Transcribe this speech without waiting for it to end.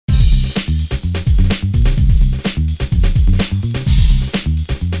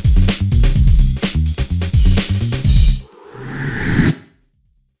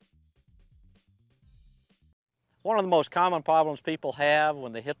of the most common problems people have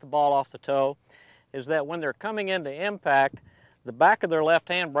when they hit the ball off the toe is that when they're coming into impact, the back of their left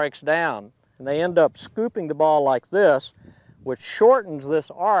hand breaks down and they end up scooping the ball like this, which shortens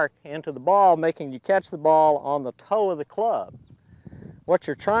this arc into the ball, making you catch the ball on the toe of the club. What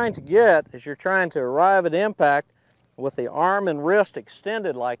you're trying to get is you're trying to arrive at impact with the arm and wrist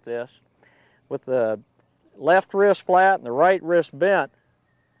extended like this, with the left wrist flat and the right wrist bent,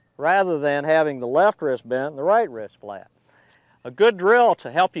 rather than having the left wrist bent and the right wrist flat. A good drill to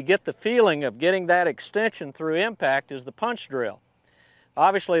help you get the feeling of getting that extension through impact is the punch drill.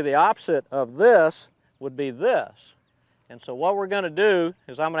 Obviously the opposite of this would be this. And so what we're going to do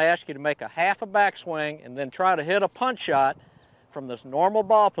is I'm going to ask you to make a half a backswing and then try to hit a punch shot from this normal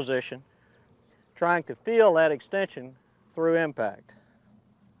ball position, trying to feel that extension through impact.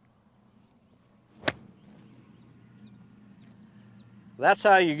 That's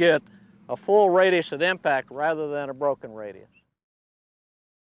how you get a full radius at impact rather than a broken radius.